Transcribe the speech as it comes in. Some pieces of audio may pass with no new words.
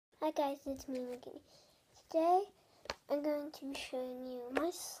Hi guys, it's me again. Today I'm going to be showing you my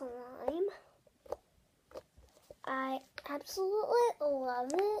slime. I absolutely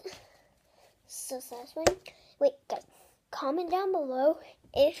love it. So satisfying. Wait guys, comment down below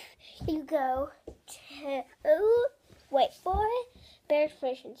if you go to Bear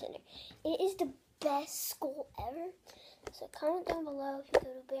Exploration Center. It is the best school ever. So comment down below if you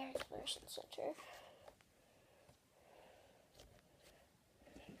go to Bear Exploration Center.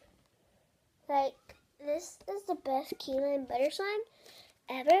 Like, this is the best key lime butter slime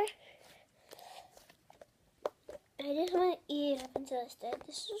ever. I just want to eat it up until it's dead.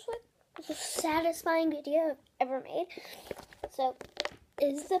 This is like the most satisfying video I've ever made. So,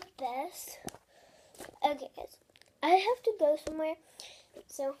 it's the best. Okay, guys. I have to go somewhere.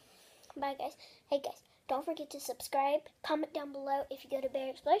 So, bye, guys. Hey, guys. Don't forget to subscribe. Comment down below if you go to Bear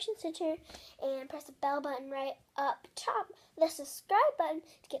Exploration Center. And press the bell button right up top. The subscribe button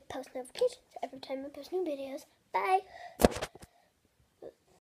to get post notifications every time I post new videos. Bye.